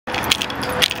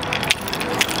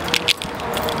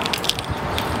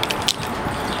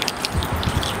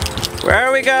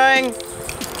we going?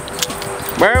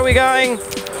 Where are we going?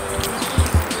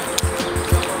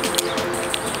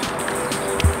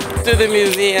 To the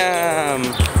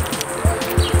museum.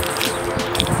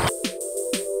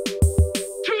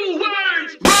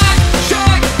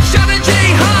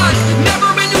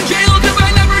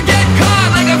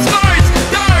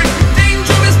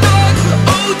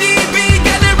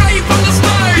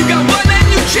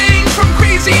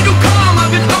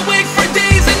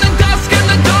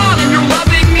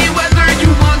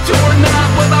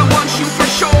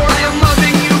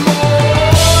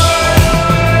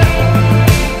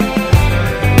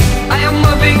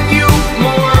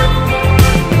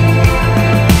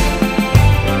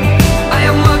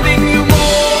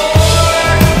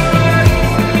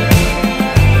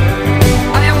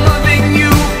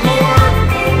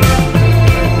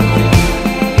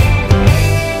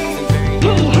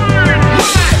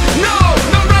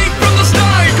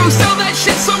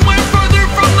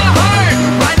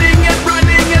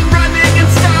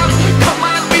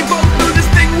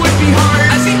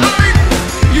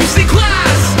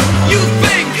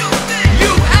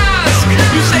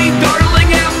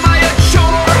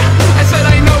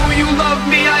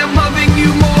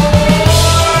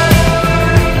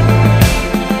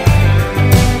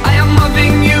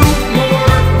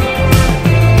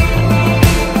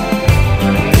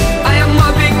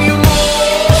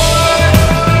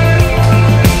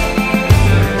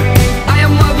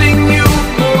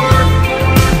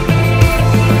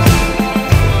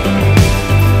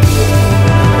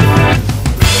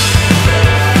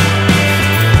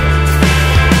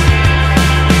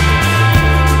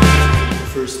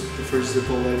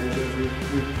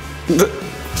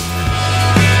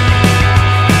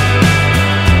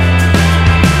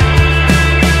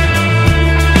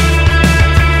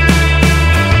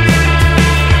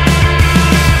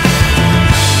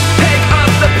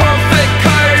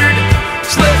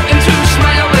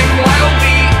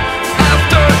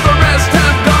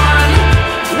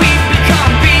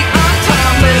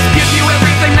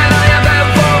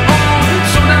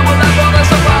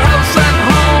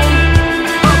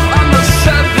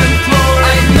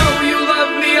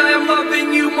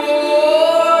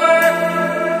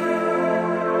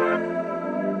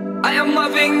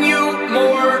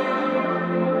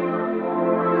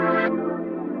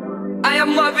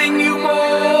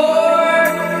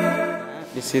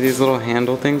 You see these little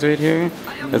handle things right here?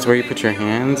 That's where you put your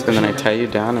hands, and then I tie you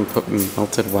down and put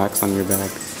melted wax on your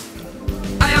back.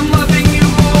 I am loving you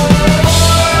more.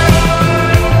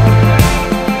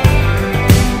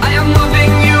 I am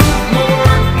loving you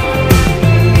more.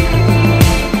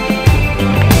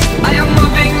 I am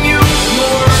loving you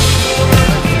more.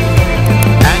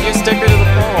 Add your sticker to the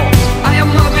poll. I am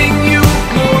loving you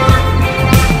more.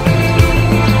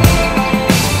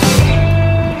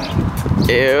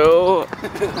 Ew.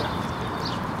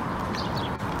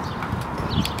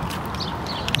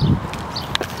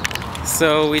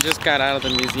 So we just got out of the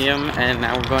museum and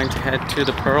now we're going to head to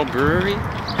the Pearl Brewery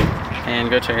and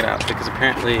go check it out because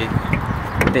apparently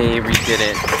they redid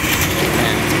it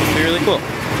and it's supposed to be really cool.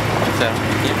 So,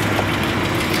 yeah.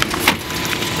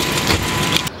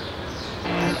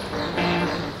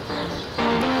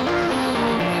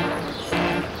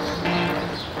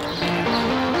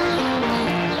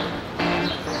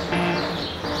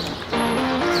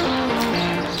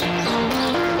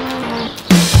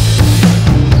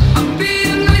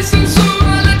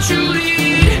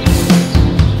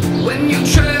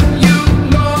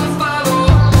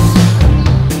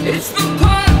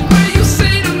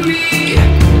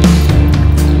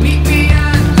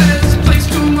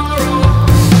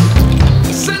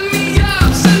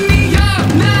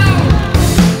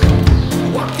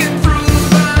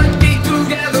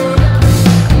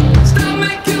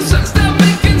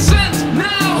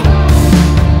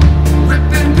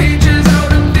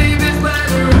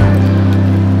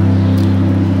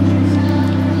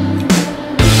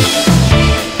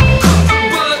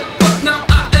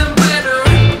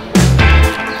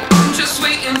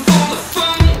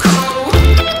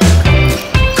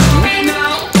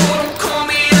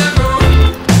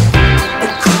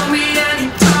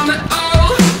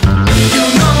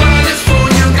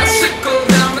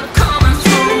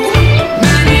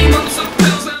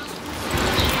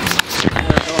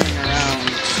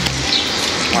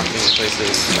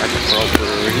 Places at the Pearl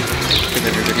Brewery because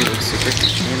everybody looks super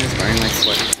clean and is wearing like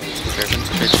sweaty clothes because there are a bunch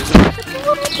of pictures.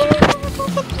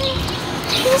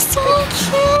 He's so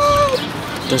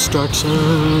cute! Destruction!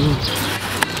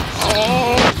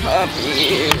 Oh,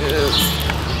 puppies!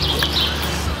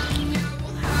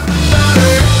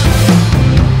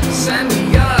 Send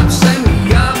me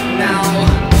up now.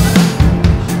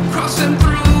 Crossing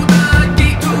through.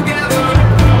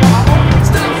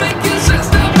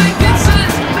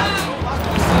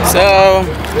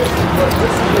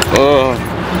 Oh,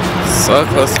 so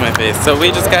close to my face. So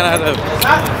we just got out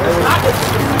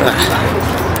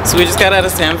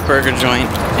of Sam's Burger joint,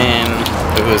 and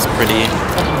it was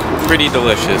pretty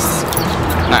delicious.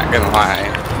 Not gonna lie.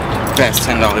 Best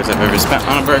 $10 I've ever spent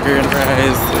on a burger and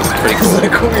fries. It was pretty cool.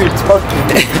 Like who you're talking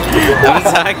to. I'm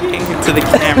talking to the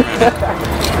camera.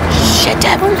 Shut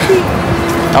up.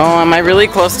 Oh, am I really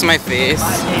close to my face?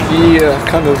 Yeah,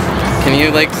 kind of. Can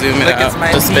you like zoom it out?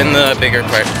 Just spin the bigger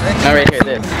part. No, right here,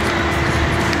 this.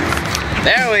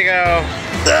 There we go.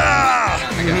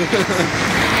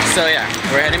 So yeah,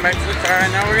 we're heading back to the car,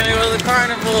 and now we're gonna go to the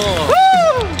carnival.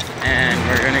 Woo! And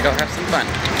we're gonna go have some fun.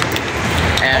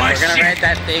 And we're gonna ride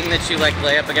that thing that you like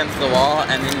lay up against the wall,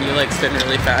 and then you like spin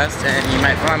really fast, and you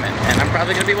might vomit. And I'm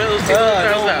probably gonna be one of those people who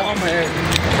throws up.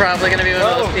 Probably gonna be one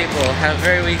of those people who have a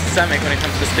very weak stomach when it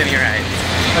comes to spinning rides.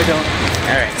 I don't.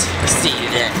 Alright, let's see you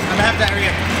then. I'm gonna have diarrhea.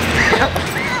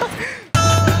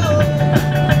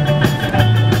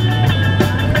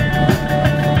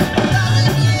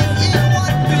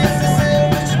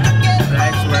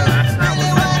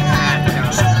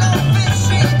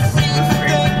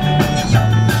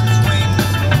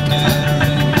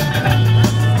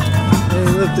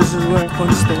 This is where I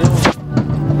punch the wall.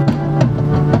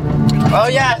 Oh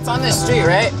yeah, it's on this street,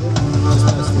 right?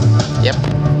 Yep.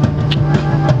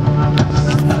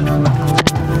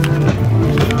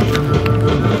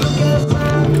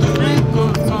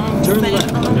 Turn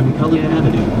left on Pelly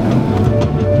Avenue.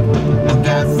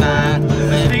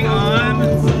 Hang on.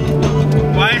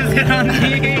 Why is it on me?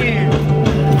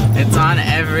 It's on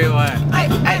everyone.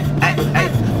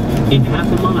 In half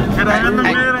a mile. Get out in the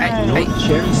middle.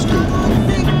 Cherry Street.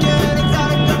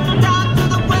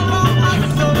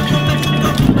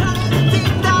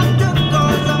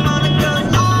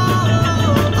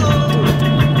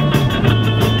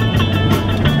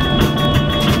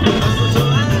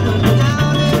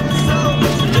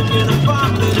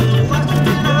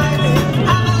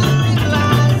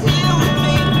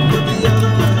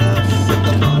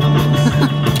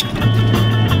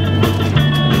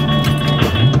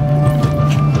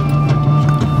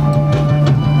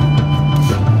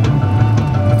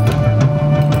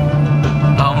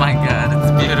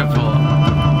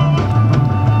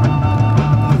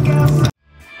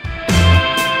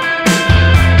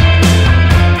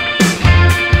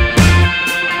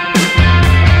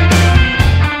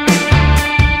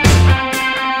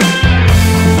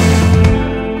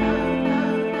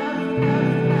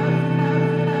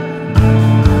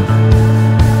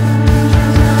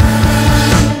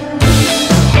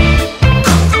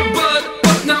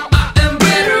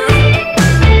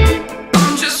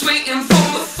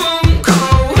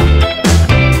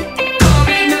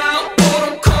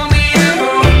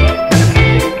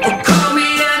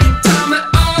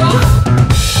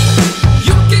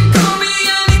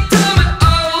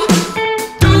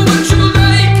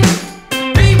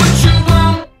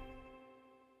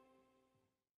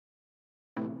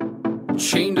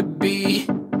 Chained to be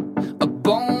a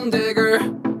bone digger,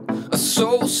 a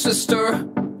soul sister,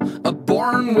 a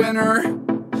born winner,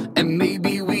 and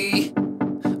maybe we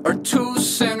are two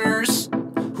sinners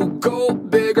who go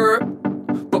bigger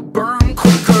but burn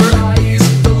quicker.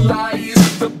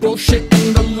 Lies, the bullshit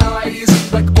and the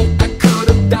lies, like oh I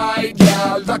could've died,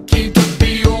 yeah, lucky to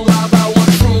be alive. I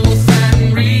want truth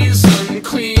and reason,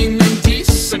 clean and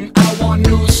decent. I want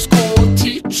new school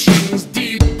teachings,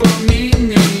 deeper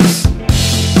meanings.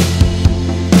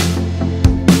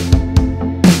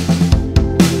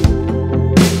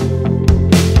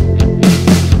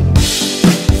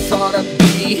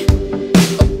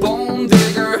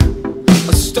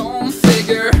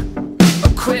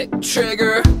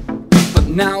 Trigger, but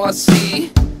now I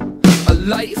see a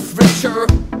life richer,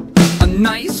 a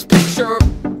nice picture.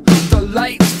 The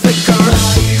lights flicker,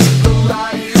 the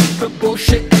lies, the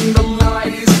bullshit and the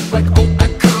lies, like oh I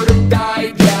could've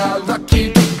died, yeah,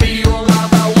 lucky to be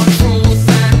alive. I want truth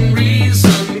and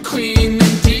reason, clean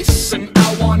and decent.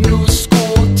 I want new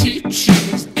school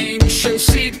teachings, ancient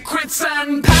secrets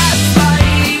and past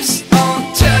lives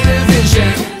on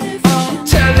television, on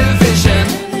television.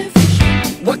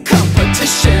 What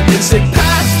competition is it?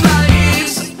 Past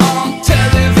lives on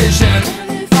television,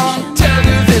 on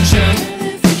television.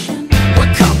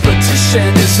 What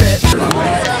competition is it?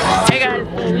 Hey guys,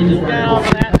 we just got off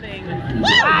of that thing.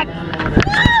 What?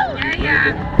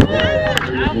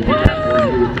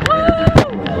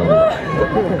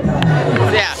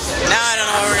 Yeah, now I don't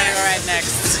know where we're gonna go right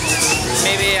next.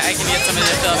 Maybe I can get somebody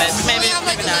to film it. Maybe,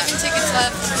 maybe not. Tickets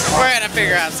left. We're gonna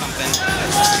figure out something.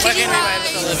 What can we ride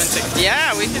with 11 tickets?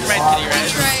 Yeah, we can ride kitty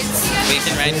rides. We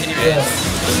can ride kitty rides.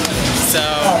 So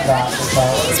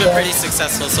it's been pretty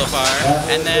successful so far.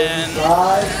 And then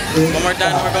when we're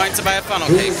done, we're going to buy a funnel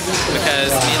cake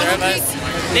because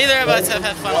neither of us have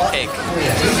had funnel cake.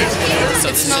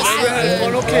 So it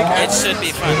should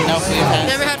be fun. No, we've had.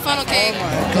 Never had funnel cake.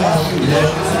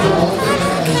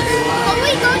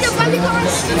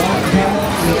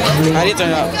 How do you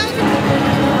turn it up?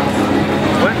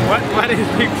 What is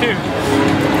big too?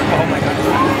 Oh my god.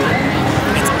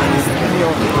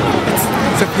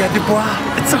 It's Sophia Dubois.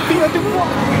 It's Sophia Dubois.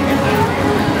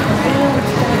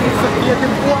 Sophia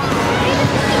Dubois.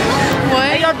 What?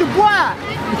 Sophia Dubois.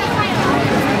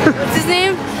 What's his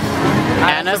name?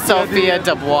 Anna Sophia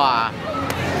Dubois.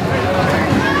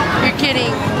 You're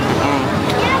kidding.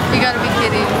 You gotta be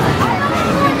kidding.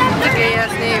 It's a gay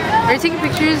ass name. Are you taking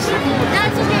pictures?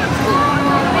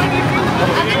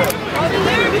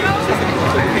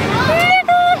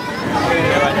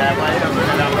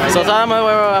 So tell them what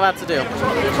we're about to do.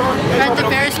 Ride the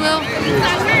Ferris wheel?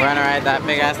 We're gonna ride that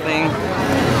big ass thing.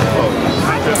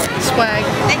 Swag.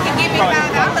 They can give me $5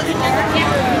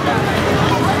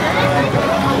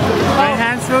 My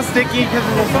hand's so sticky because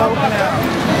of the soap now.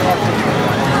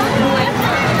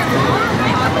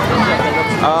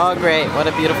 Oh great, what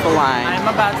a beautiful line. I'm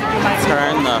about to do my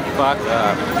Turn the fuck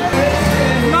up.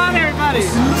 Come on everybody!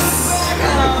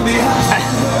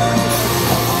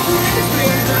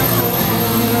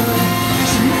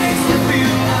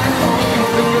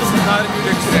 Not a good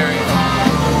experience.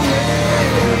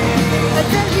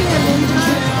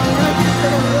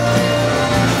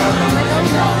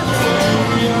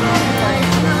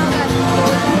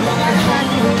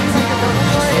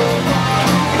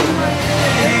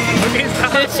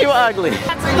 Bitch, you ugly.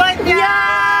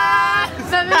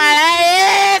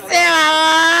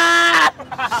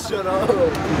 Shut up.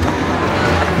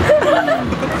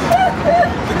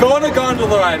 Go on a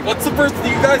gondola ride. What's the first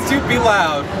thing you guys do? Be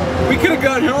loud. We could have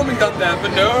gone home and done that,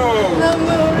 but no. The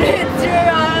moon hits your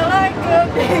eye like a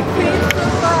big piece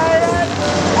of fire.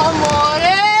 Amore.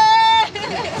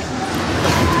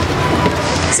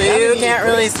 So you can't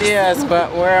really see us,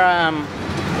 but we're on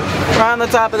the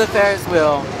top of the Ferris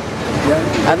wheel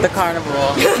at the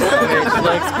carnival, which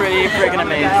looks pretty freaking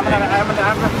amazing.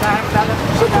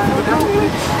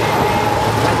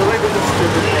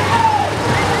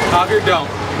 Hogger, don't.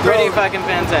 Pretty fucking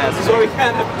fantastic. So we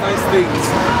can have nice things.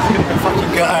 Fuck you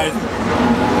guys.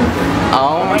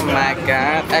 Oh my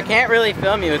god. I can't really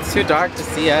film you, it's too dark to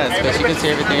see us, but you can see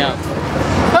everything else.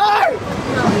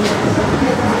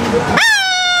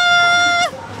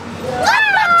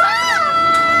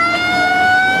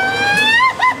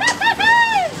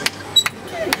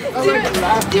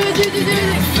 Do it.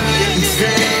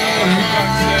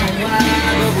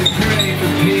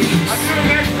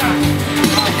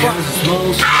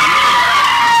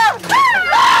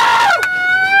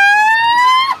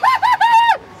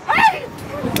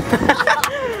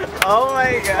 Oh my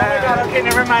god. Okay,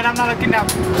 never mind. I'm not looking now.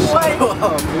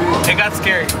 It got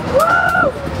scary.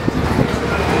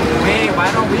 Wait,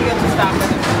 why don't we get to stop at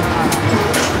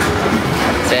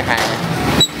the Say hi.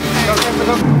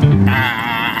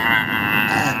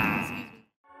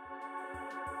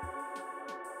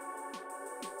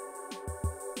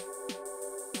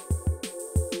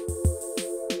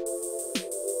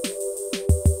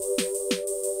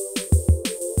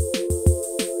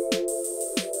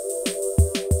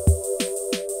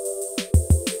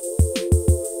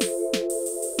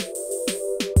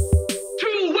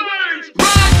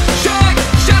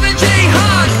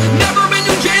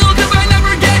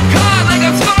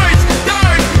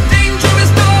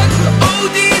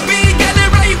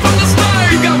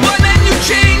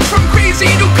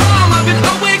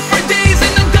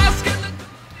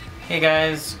 Hey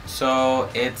guys, so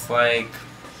it's like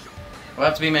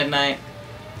about to be midnight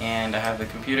and I have the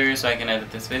computer so I can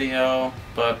edit this video,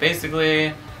 but basically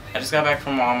I just got back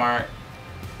from Walmart,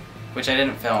 which I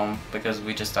didn't film because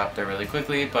we just stopped there really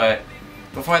quickly, but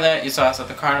before that you saw us at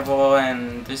the carnival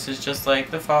and this is just like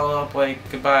the follow-up, like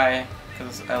goodbye,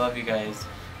 because I love you guys.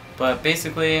 But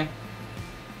basically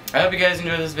I hope you guys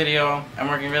enjoyed this video. I'm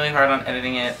working really hard on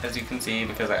editing it, as you can see,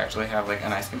 because I actually have like a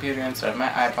nice computer instead of my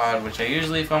iPod, which I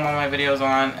usually film all my videos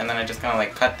on, and then I just kind of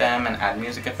like cut them and add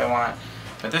music if I want.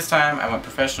 But this time I went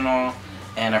professional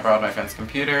and I borrowed my friend's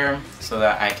computer so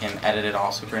that I can edit it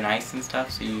all super nice and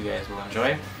stuff so you guys will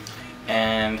enjoy.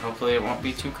 And hopefully it won't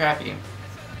be too crappy.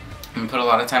 I'm gonna put a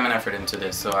lot of time and effort into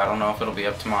this, so I don't know if it'll be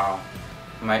up tomorrow.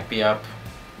 It might be up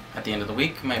at the end of the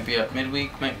week, might be up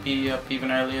midweek, might be up even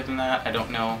earlier than that, I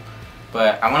don't know.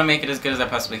 But I want to make it as good as I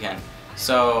possibly can.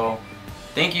 So,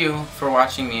 thank you for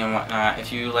watching me and whatnot.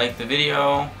 If you liked the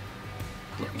video,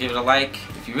 give it a like.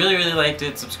 If you really, really liked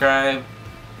it, subscribe.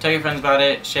 tell your friends about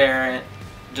it, share it,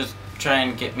 just try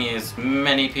and get me as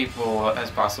many people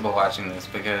as possible watching this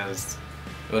because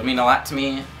it would mean a lot to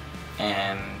me.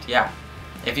 And yeah,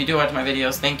 if you do watch my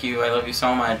videos, thank you, I love you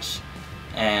so much.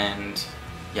 And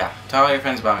yeah, tell all your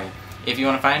friends about me. If you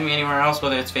want to find me anywhere else,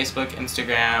 whether it's Facebook,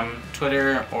 Instagram,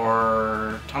 Twitter,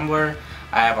 or Tumblr,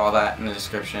 I have all that in the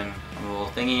description of the little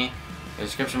thingy, the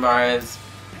description bar is.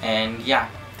 And yeah,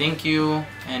 thank you,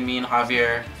 and me and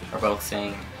Javier are both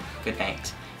saying good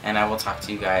night. And I will talk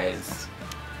to you guys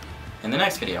in the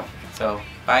next video. So,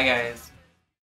 bye guys.